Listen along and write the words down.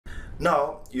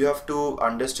Now you have to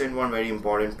understand one very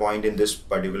important point in this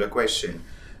particular question.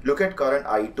 Look at current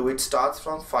I2. It starts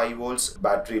from 5 volts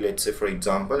battery, let's say for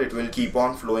example. It will keep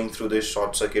on flowing through this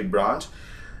short circuit branch.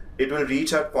 It will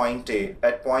reach at point A.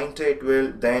 At point A it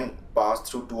will then pass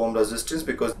through 2 ohm resistance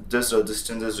because this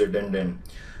resistance is redundant.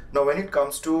 Now when it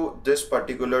comes to this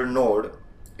particular node,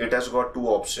 it has got two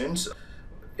options.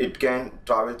 It can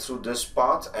travel through this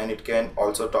path and it can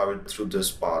also travel through this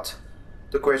path.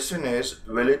 The question is,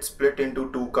 will it split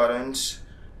into two currents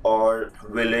or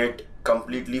will it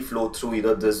completely flow through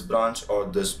either this branch or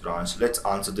this branch? Let's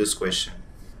answer this question.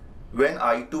 When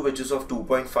I2, which is of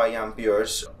 2.5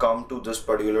 amperes, come to this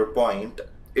particular point,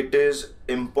 it is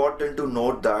important to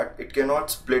note that it cannot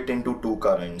split into two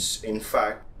currents. In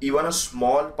fact, even a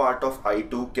small part of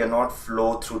I2 cannot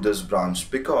flow through this branch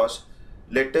because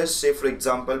let us say for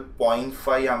example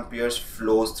 0.5 amperes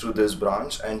flows through this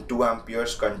branch and 2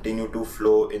 amperes continue to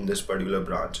flow in this particular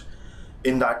branch.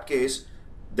 In that case,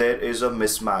 there is a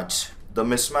mismatch. The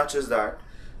mismatch is that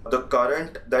the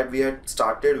current that we had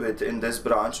started with in this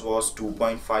branch was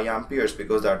 2.5 amperes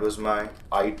because that was my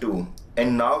I2.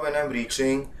 And now when I'm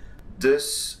reaching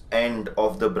this end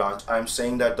of the branch, I'm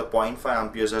saying that the 0.5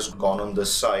 amperes has gone on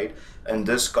this side and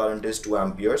this current is 2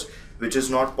 amperes, which is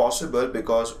not possible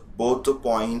because both the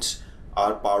points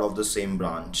are part of the same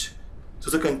branch.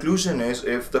 So the conclusion is,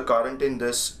 if the current in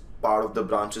this part of the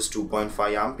branch is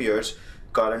 2.5 amperes,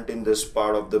 current in this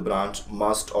part of the branch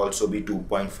must also be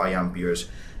 2.5 amperes.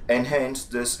 And hence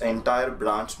this entire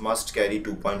branch must carry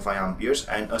 2.5 amperes,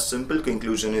 and a simple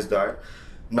conclusion is that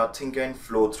nothing can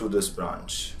flow through this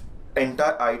branch.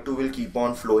 Entire I2 will keep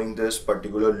on flowing this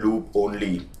particular loop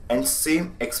only, and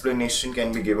same explanation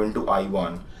can be given to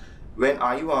I1. When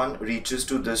I1 reaches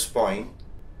to this point,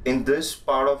 in this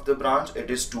part of the branch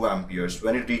it is 2 amperes.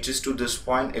 When it reaches to this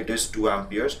point it is 2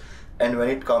 amperes, and when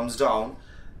it comes down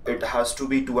it has to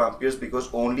be 2 amperes because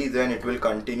only then it will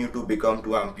continue to become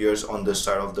 2 amperes on this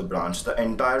side of the branch. The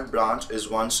entire branch is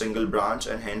one single branch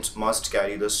and hence must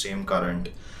carry the same current,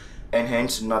 and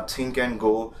hence nothing can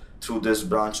go through this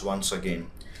branch once again.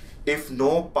 If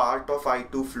no part of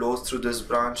I2 flows through this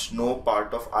branch, no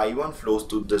part of I1 flows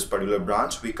through this particular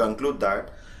branch, we conclude that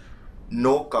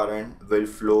no current will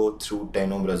flow through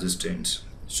 10 ohm resistance.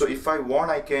 So if I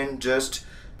want, I can just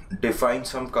define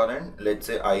some current, let's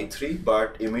say I3,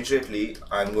 but immediately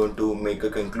I'm going to make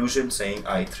a conclusion saying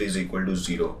I3 is equal to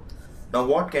 0. Now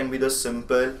what can be the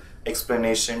simple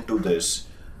explanation to this?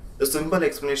 The simple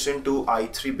explanation to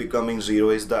I3 becoming 0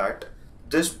 is that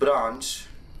this branch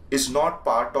is not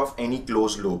part of any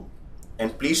closed loop,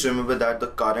 and please remember that the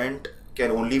current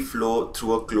can only flow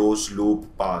through a closed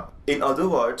loop path. In other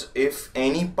words, if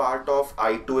any part of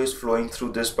I2 is flowing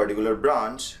through this particular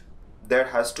branch, there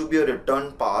has to be a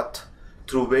return path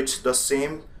through which the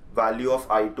same value of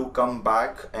I2 come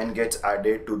back and gets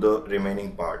added to the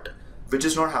remaining part, which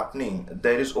is not happening.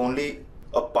 There is only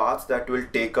a path that will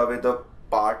take away the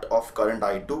part of current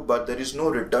I2, but there is no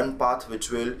return path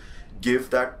which will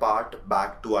give that part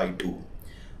back to I2,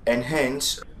 and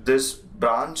hence this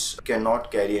branch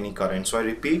cannot carry any current. So I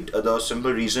repeat, the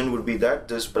simple reason would be that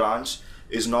this branch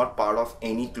is not part of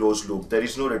any closed loop. There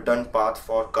is no return path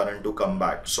for current to come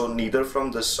back. So neither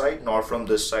from this side nor from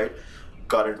this side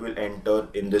current will enter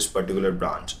in this particular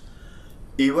branch.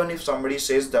 Even if somebody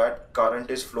says that current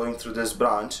is flowing through this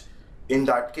branch, in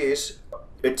that case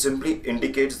it simply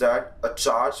indicates that a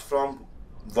charge from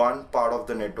one part of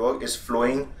the network is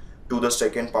flowing to the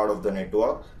second part of the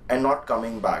network and not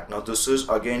coming back. Now this is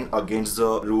again against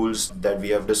the rules that we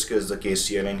have discussed, the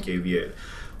KCL and KVL.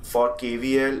 For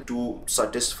KVL to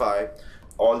satisfy,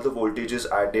 all the voltages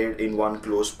added in one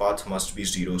closed path must be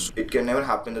 0. So it can never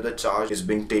happen that the charge is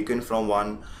being taken from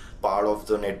one part of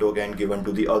the network and given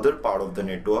to the other part of the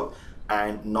network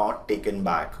and not taken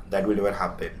back. That will never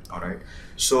happen. Alright,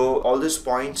 so all these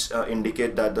points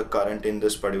indicate that the current in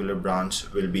this particular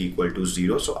branch will be equal to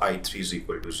 0. So I3 is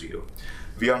equal to 0.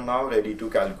 We are now ready to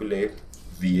calculate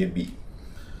VAB.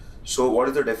 So what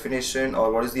is the definition,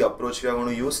 or what is the approach we are going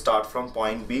to use? Start from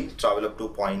point B, travel up to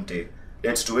point A.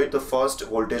 Let's do it. The first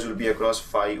voltage will be across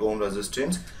 5 ohm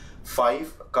resistance.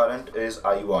 5 current is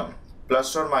I1.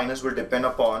 Plus or minus will depend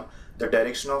upon the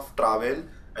direction of travel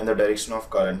and the direction of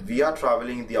current. We are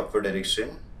traveling in the upward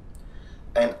direction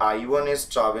and I1 is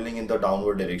traveling in the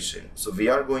downward direction. So we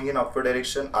are going in upward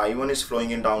direction, I1 is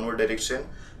flowing in downward direction.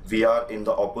 We are in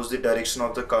the opposite direction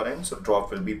of the current, so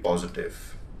drop will be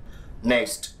positive.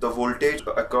 Next, the voltage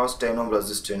across 10 ohm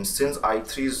resistance. Since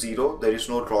I3 is 0, there is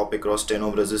no drop across 10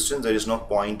 ohm resistance. There is no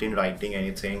point in writing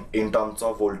anything in terms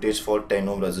of voltage for 10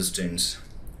 ohm resistance.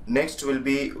 Next will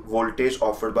be voltage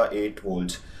offered by 8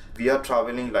 volts. we are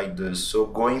traveling like this. So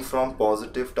going from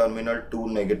positive terminal to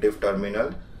negative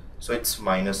terminal, so it's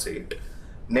 -8.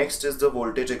 Next is the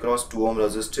voltage across 2 ohm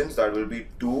resistance, that will be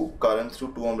 2. Current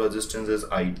through 2 ohm resistance is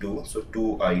I2, so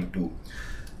 2I2.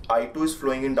 I2 is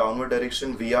flowing in downward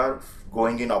direction, we are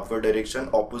going in upward direction,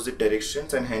 opposite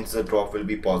directions, and hence the drop will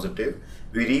be positive.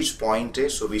 We reach point A,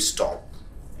 so we stop,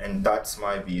 and that's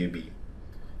my VAB.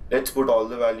 Let's put all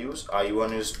the values.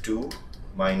 I1 is 2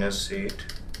 -8,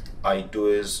 I2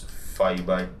 is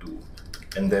 5/2,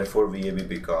 and therefore VAB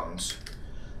becomes,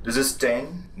 this is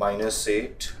 10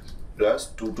 -8 plus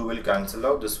 2 will cancel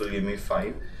out, this will give me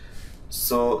 5,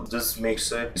 so this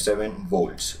makes it 7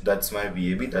 volts. That's my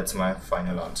VAB, that's my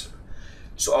final answer.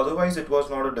 So otherwise it was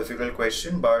not a difficult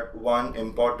question, but one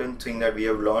important thing that we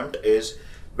have learned is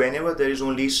whenever there is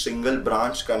only single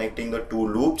branch connecting the two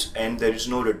loops and there is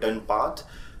no return path,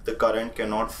 the current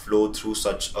cannot flow through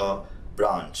such a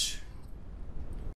branch.